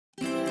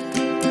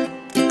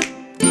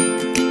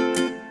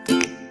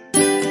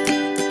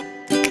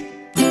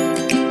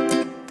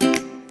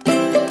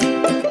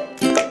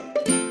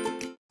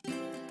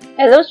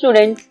Hello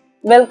students,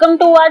 welcome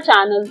to our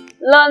channel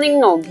Learning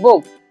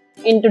Notebook.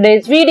 In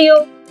today's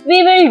video,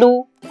 we will do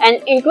an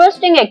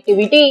interesting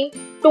activity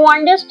to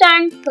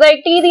understand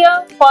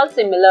criteria for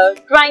similar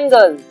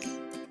triangles.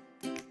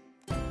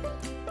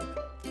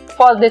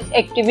 For this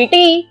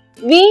activity,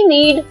 we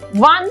need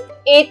one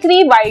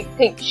A3 wide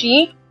thick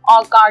sheet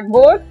or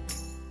cardboard,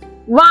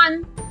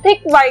 one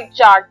thick white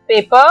chart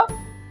paper,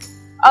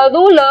 a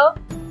ruler,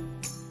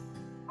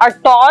 a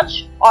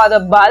torch or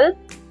a bulb,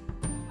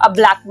 a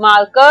black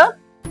marker,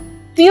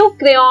 few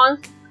crayons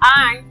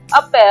and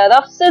a pair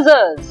of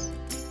scissors.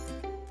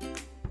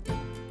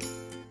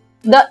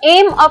 The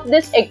aim of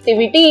this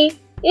activity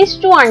is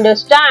to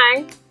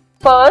understand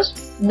first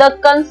the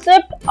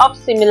concept of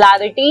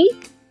similarity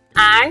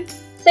and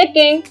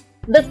second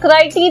the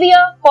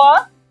criteria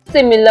for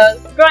similar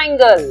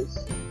triangles.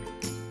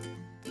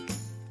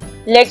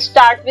 Let's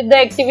start with the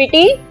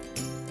activity.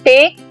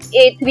 Take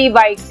A3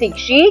 wide thick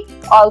sheet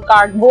or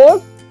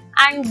cardboard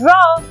and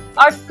draw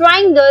a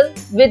triangle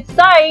with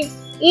sides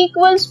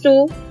equals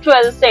to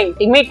 12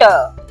 cm.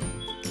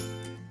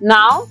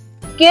 Now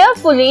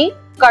carefully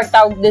cut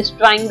out this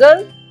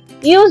triangle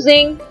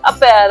using a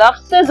pair of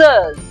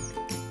scissors.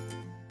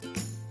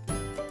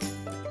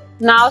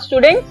 Now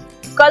students,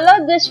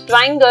 color this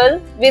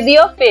triangle with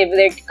your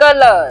favorite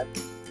color.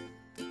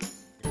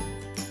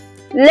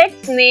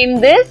 Let's name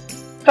this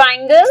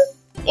triangle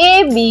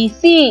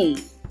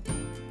ABC.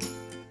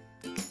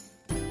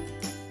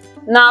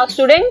 Now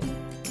students,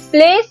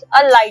 place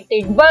a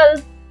lighted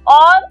bulb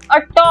or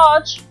a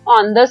torch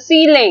on the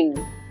ceiling.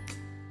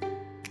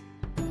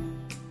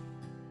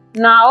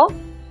 Now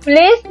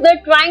place the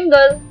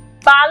triangle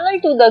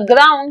parallel to the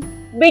ground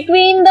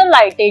between the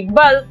lighted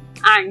bulb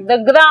and the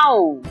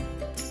ground.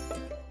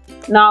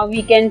 Now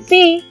we can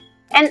see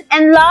an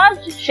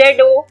enlarged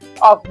shadow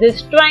of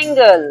this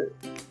triangle.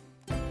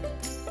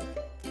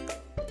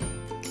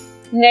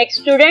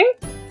 Next student,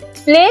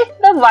 place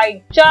the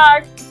white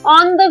chart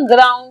on the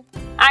ground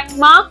and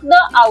mark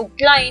the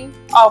outline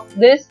of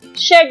this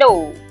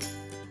shadow.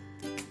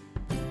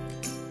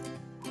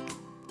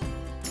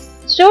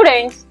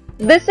 Students,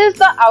 this is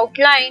the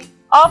outline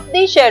of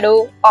the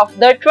shadow of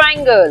the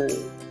triangle.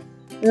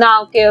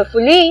 Now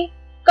carefully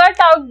cut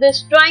out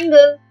this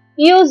triangle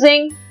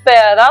using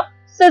pair of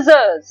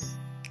scissors.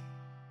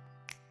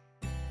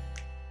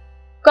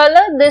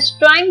 Color this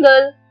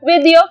triangle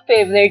with your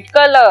favorite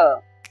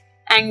color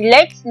and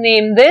let's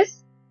name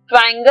this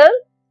triangle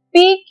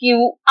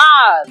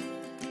PQR.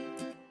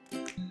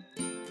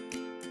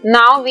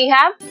 Now we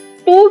have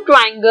two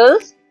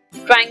triangles,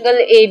 triangle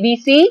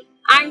ABC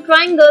and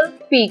triangle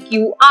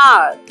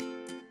PQR.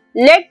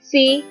 Let's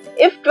see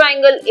if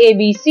triangle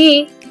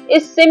ABC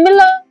is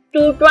similar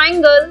to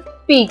triangle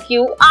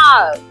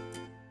PQR.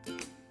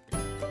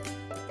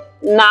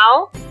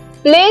 Now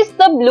place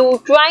the blue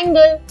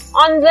triangle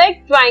on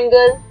red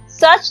triangle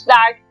such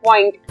that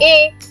point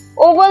A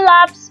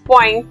overlaps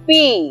point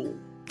P.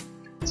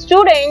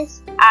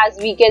 Students, as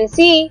we can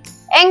see,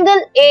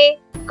 angle A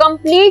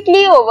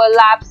completely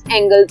overlaps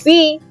angle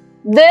P,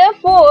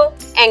 therefore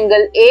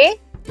angle A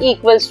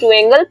equals to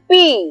angle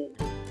P.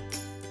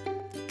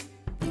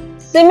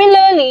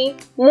 Similarly,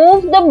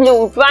 move the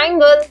blue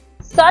triangle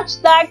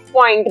such that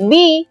point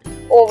B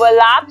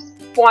overlaps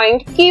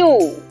point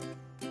Q.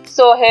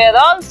 So here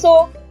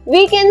also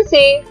we can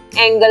say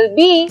angle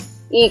B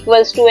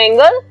equals to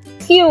angle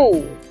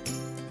Q.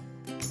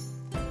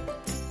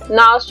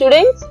 Now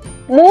students,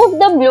 move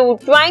the blue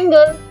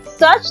triangle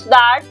such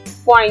that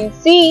point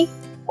C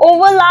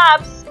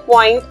overlaps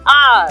point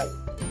R.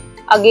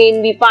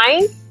 Again we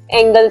find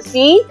angle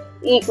C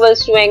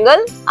equals to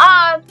angle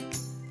R.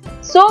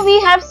 So we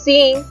have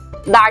seen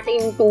that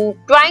in two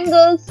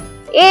triangles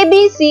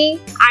ABC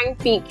and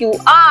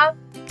PQR,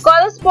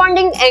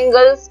 corresponding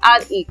angles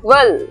are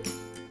equal.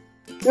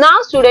 Now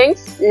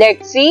students,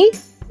 let's see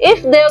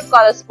if their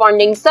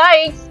corresponding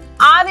sides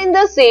are in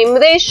the same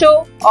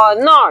ratio or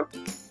not.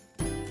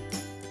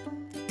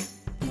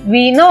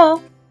 We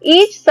know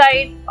each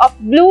side of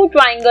blue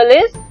triangle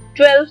is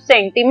 12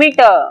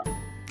 cm.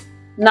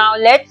 Now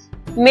let's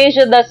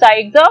measure the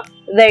sides of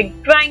red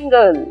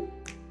triangle.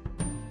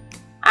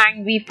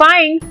 And we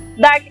find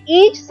that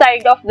each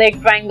side of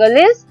red triangle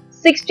is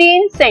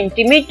 16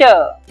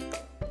 cm.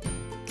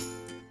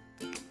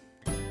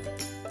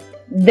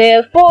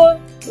 Therefore,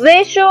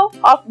 ratio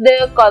of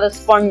their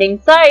corresponding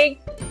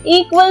sides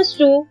equals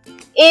to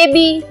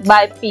AB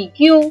by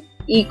PQ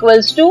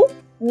equals to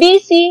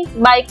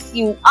BC by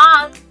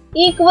QR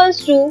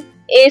equals to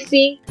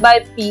AC by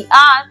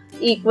PR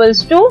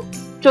equals to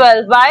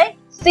 12 by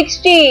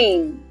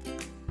 16.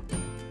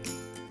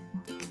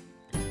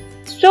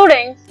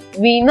 Students,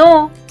 we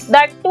know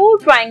that two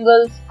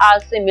triangles are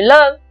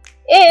similar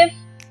if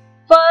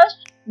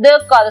first their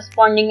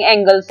corresponding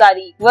angles are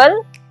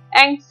equal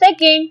and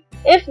second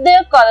if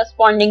their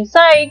corresponding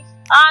sides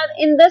are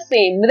in the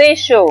same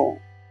ratio.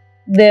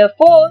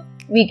 Therefore,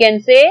 we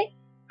can say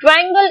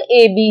triangle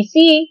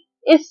ABC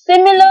is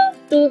similar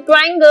to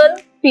triangle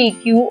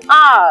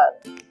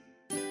PQR.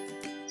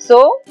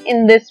 So,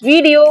 in this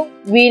video,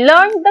 we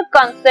learned the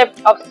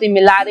concept of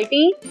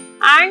similarity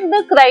and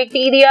the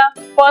criteria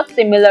for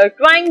similar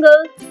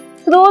triangles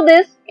through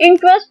this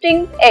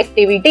interesting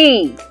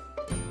activity.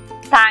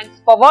 Thanks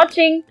for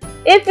watching.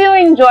 If you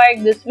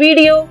enjoyed this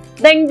video,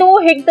 then do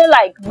hit the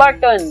like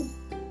button.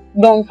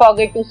 Don't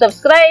forget to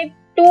subscribe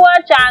to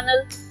our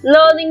channel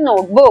Learning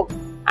Notebook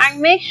and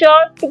make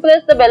sure to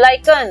press the bell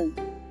icon.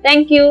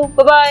 Thank you.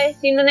 Bye-bye.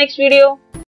 See you in the next video.